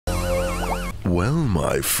Well,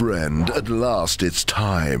 my friend, at last it's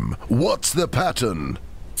time. What's the pattern?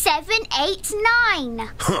 7, 8, 9.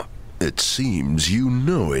 Huh. It seems you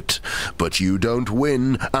know it, but you don't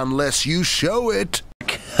win unless you show it.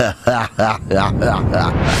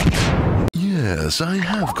 Yes, I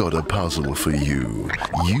have got a puzzle for you.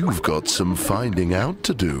 You've got some finding out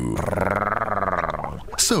to do.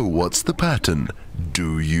 So what's the pattern?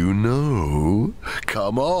 Do you know?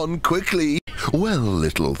 Come on, quickly. Well,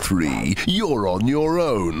 little 3, you're on your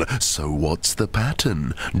own. So what's the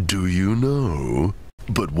pattern? Do you know?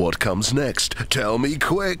 But what comes next? Tell me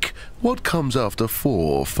quick. What comes after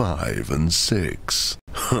 4, 5, and 6?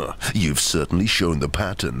 Huh, you've certainly shown the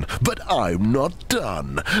pattern, but I'm not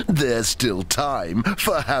done. There's still time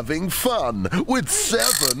for having fun with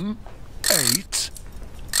 7, 8,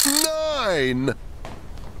 9.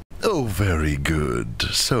 Oh, very good.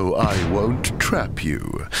 So I won't trap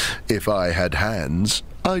you. If I had hands,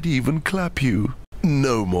 I'd even clap you.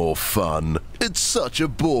 No more fun. It's such a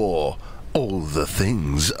bore. All the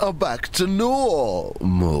things are back to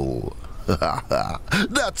normal.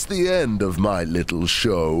 That's the end of my little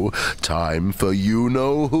show. Time for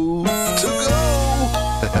you-know-who to go.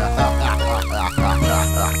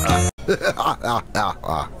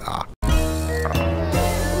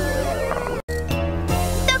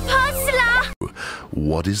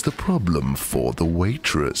 What is the problem for the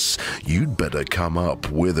waitress? You'd better come up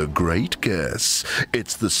with a great guess.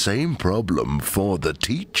 It's the same problem for the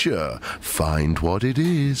teacher. Find what it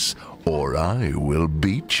is, or I will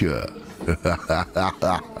beat you.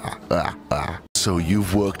 So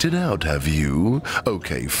you've worked it out, have you?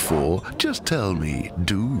 Okay, 4, just tell me,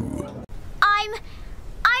 do. I'm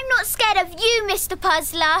not scared of you, Mr.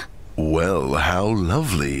 Puzzler. Well, how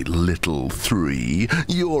lovely, little 3.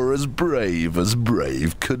 You're as brave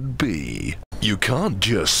could be. You can't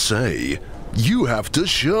just say, you have to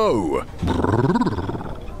show.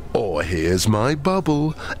 Or here's my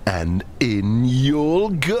bubble, and in you'll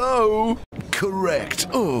go. Correct.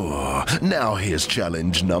 Oh, now here's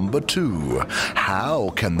challenge number 2.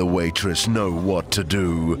 How can the waitress know what to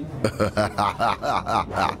do?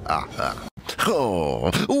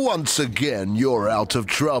 Oh, once again you're out of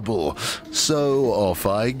trouble. So off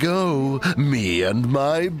I go, me and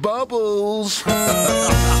my bubbles.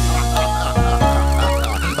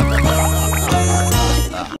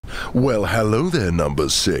 Well, hello there, number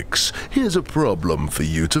 6. Here's a problem for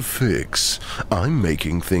you to fix. I'm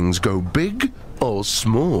making things go big or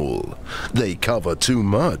small. They cover too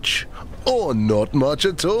much or not much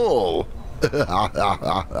at all.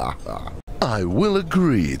 I will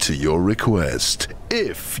agree to your request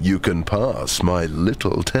if you can pass my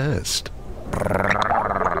little test.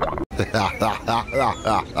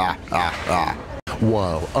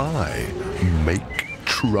 While I make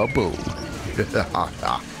trouble.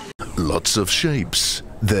 Lots of shapes,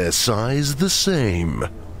 their size the same.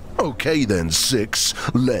 Okay then, 6,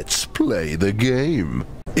 let's play the game.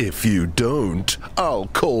 If you don't, I'll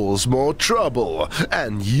cause more trouble,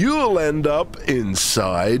 and you'll end up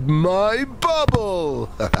inside my bubble.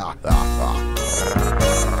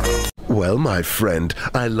 Well, my friend,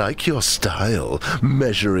 I like your style,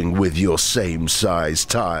 measuring with your same size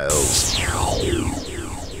tiles.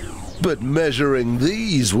 But measuring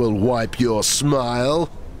these will wipe your smile.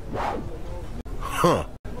 Huh.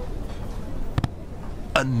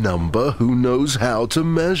 A number who knows how to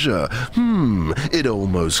measure. It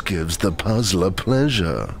almost gives the puzzler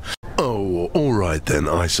pleasure. Oh, all right then,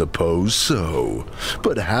 I suppose so.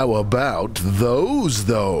 But how about those,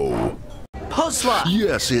 though? Puzzler!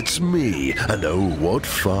 Yes, it's me. And oh, what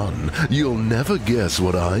fun. You'll never guess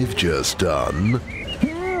what I've just done.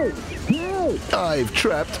 I've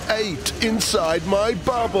trapped 8 inside my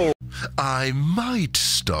bubble. I might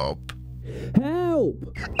stop. Help!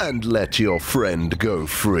 And let your friend go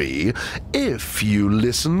free if you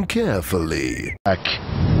listen carefully.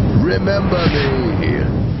 Remember me.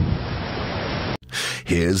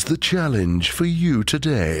 Here's the challenge for you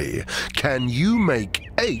today. Can you make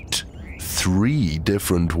 8 3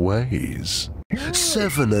 different ways?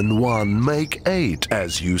 7 and 1 make 8,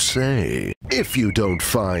 as you say. If you don't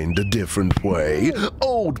find a different way,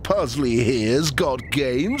 old Puzzly here's got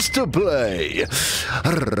games to play.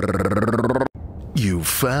 You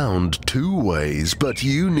found 2 ways, but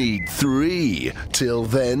you need 3. Till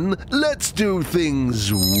then, let's do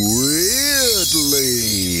things weirdly.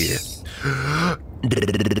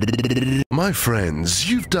 My friends,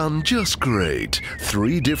 you've done just great.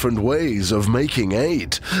 3 different ways of making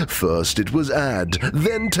 8. First it was add,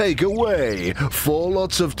 then take away. 4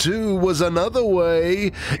 lots of 2 was another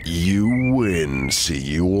way. You win. See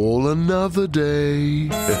you all another day.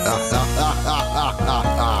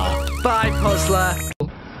 Bye, puzzler. Who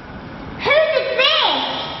did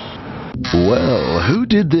this? Well, who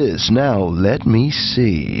did this? Now, let me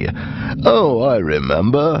see. Oh, I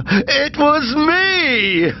remember. It was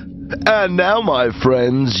me! And now, my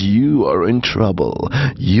friends, you are in trouble.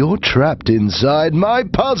 You're trapped inside my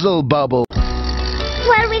puzzle bubble.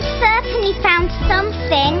 Well, we've certainly found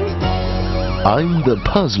something. I'm the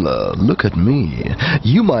puzzler. Look at me.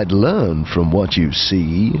 You might learn from what you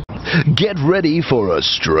see. Get ready for a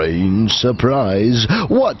strange surprise.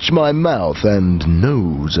 Watch my mouth and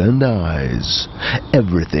nose and eyes.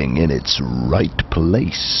 Everything in its right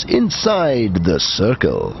place inside the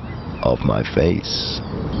circle of my face.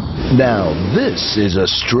 Now, this is a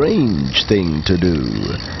strange thing to do,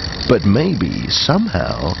 but maybe,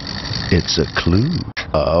 somehow, it's a clue.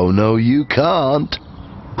 Oh, no, you can't.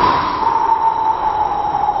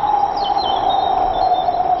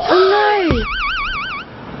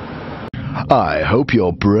 I hope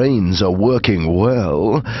your brains are working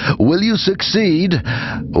well. Will you succeed?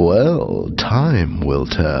 Well, time will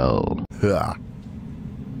tell.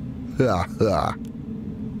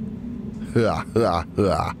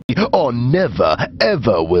 Or never,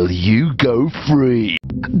 ever will you go free.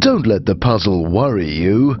 Don't let the puzzle worry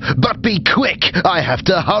you, but be quick, I have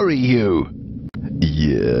to hurry you.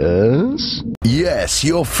 Yes? Yes,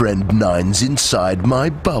 your friend Nine's inside my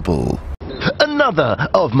bubble. Another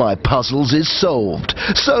of my puzzles is solved,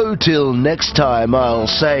 so till next time I'll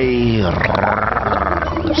say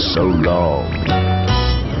so long.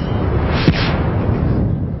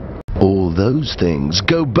 All those things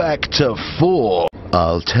go back to 4.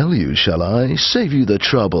 I'll tell you, shall I? Save you the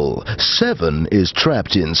trouble. 7 is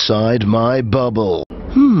trapped inside my bubble.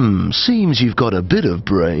 Seems you've got a bit of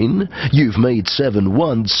brain. You've made 7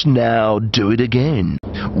 once, now do it again.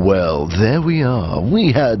 Well, there we are.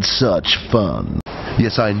 We had such fun.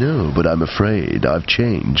 Yes, I know, but I'm afraid I've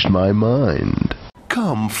changed my mind.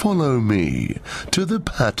 Come, follow me to the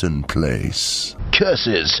pattern place.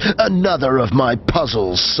 Curses! Another of my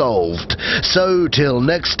puzzles solved. So till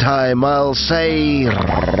next time I'll say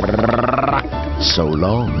so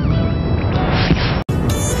long.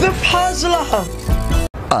 The puzzler!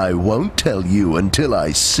 I won't tell you until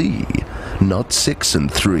I see. Not 6 and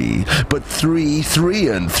 3, but 3, 3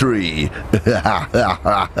 and 3.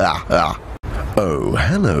 Oh,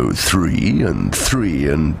 hello, 3 and 3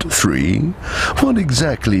 and 3. What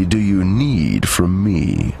exactly do you need from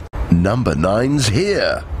me? Number 9's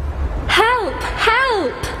here. Help!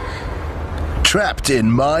 Help! Trapped in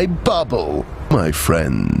my bubble. My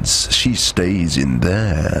friends, she stays in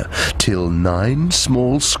there till 9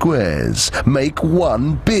 small squares make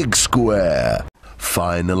 1 big square.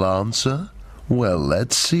 Final answer? Well,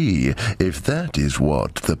 let's see if that is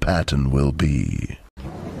what the pattern will be.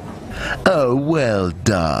 Oh, well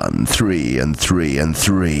done, 3 and 3 and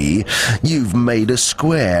 3. You've made a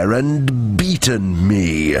square and beaten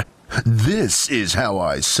me. This is how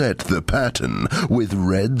I set the pattern. With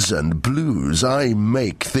reds and blues, I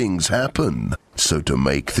make things happen. So to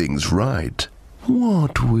make things right,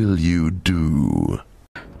 what will you do?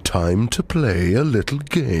 Time to play a little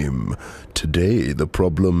game. Today the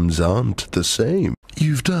problems aren't the same.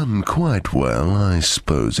 You've done quite well, I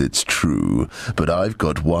suppose it's true, but I've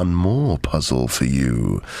got one more puzzle for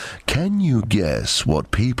you. Can you guess what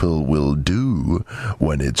people will do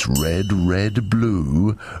when it's red, red,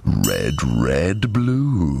 blue, red, red,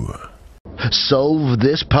 blue? Solve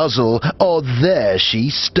this puzzle or there she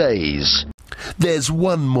stays. There's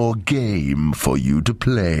one more game for you to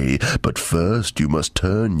play, but first you must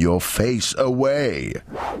turn your face away.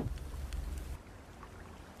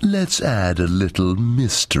 Let's add a little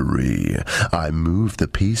mystery. I move the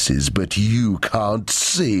pieces, but you can't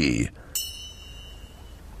see.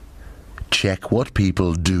 Check what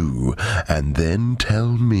people do, and then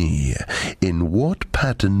tell me, in what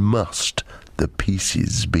pattern must the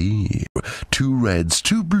pieces be? 2 reds,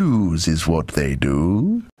 2 blues is what they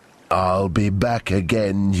do. I'll be back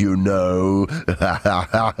again, you know.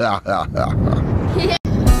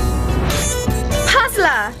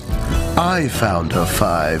 Puzzler! I found her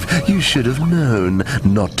 5. You should have known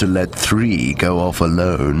not to let 3 go off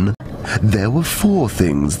alone. There were 4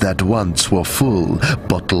 things that once were full: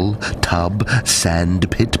 bottle, tub, sand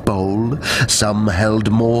pit, bowl. Some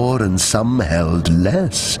held more and some held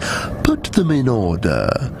less. Put them in order.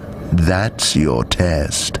 That's your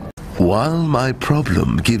test. While my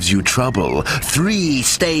problem gives you trouble, 3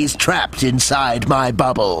 stays trapped inside my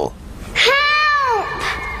bubble. Help!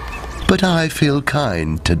 But I feel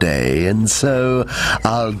kind today, and so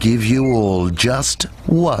I'll give you all just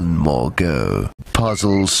one more go.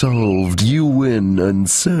 Puzzle solved, you win, and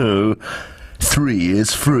so 3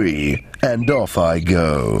 is free, and off I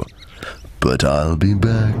go. But I'll be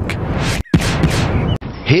back.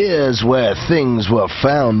 Here's where things were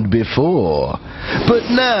found before, but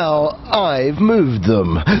now I've moved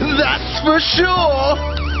them, that's for sure!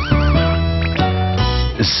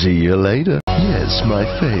 See you later. Yes, my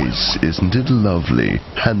face, isn't it lovely?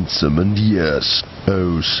 Handsome and yes,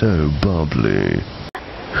 oh so bubbly.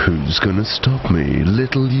 Who's gonna stop me,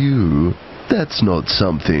 little you? That's not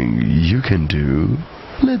something you can do.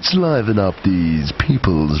 Let's liven up these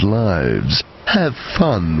people's lives. Have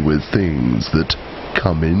fun with things that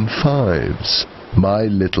come in fives. My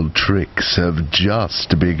little tricks have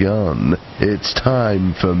just begun. It's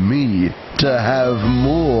time for me to have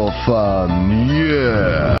more fun,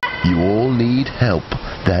 yeah! You all need help,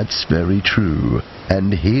 that's very true.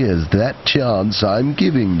 And here's that chance I'm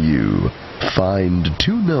giving you. Find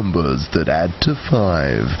 2 numbers that add to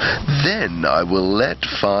 5. Then I will let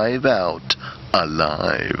 5 out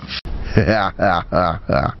alive.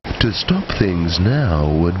 To stop things now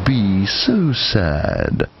would be so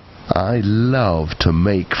sad. I love to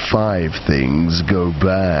make 5 things go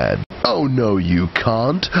bad. Oh no, you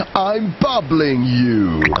can't. I'm bubbling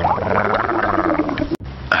you.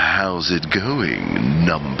 How's it going,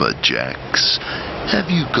 Numberjacks? Have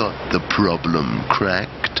you got the problem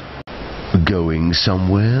cracked? Going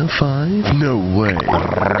somewhere, 5? No way.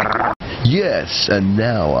 Yes, and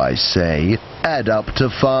now I say, add up to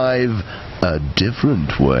 5 a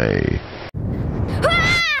different way.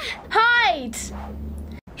 Ah! Hide!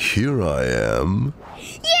 Here I am.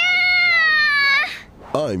 Yeah!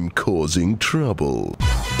 I'm causing trouble.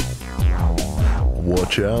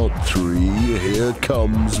 Watch out, 3. Here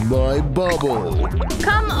comes my bubble.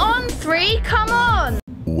 Come on, 3, come on!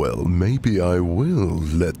 Well, maybe I will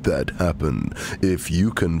let that happen if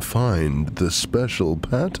you can find the special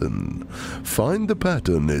pattern. Find the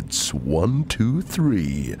pattern, it's 1, 2,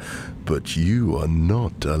 3, but you are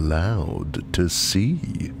not allowed to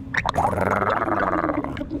see.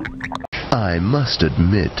 I must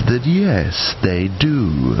admit that yes, they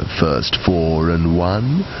do. First 4 and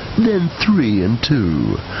 1, then 3 and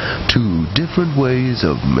 2. 2 different ways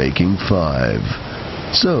of making 5.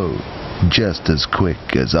 So, just as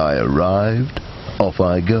quick as I arrived, off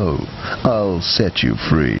I go. I'll set you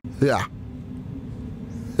free. Yeah.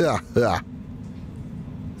 Yeah, yeah.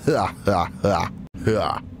 Yeah, yeah, yeah.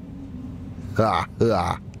 Yeah. Yeah,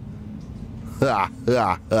 yeah. Yeah,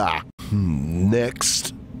 yeah, yeah.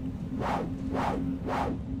 Next.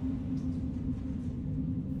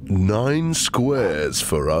 9 squares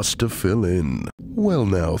for us to fill in. Well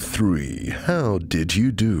now, 3, how did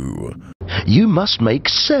you do? You must make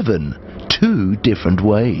 7, 2 different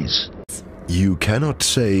ways. You cannot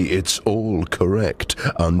say it's all correct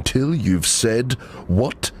until you've said,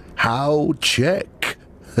 what, how, check.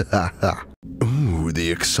 Ooh,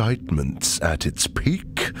 the excitement's at its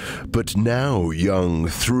peak. But now, young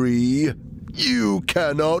 3, you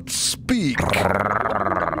cannot speak.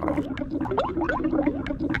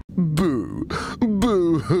 Boo,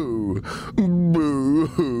 boo-hoo,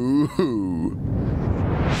 boo-hoo-hoo.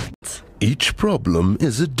 Each problem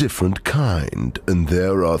is a different kind, and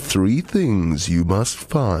there are 3 things you must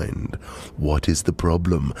find. What is the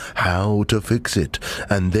problem, how to fix it,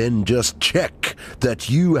 and then just check that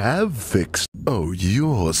you have fixed. Oh,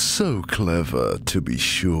 you're so clever, to be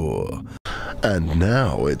sure. And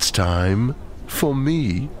now it's time for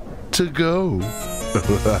me to go.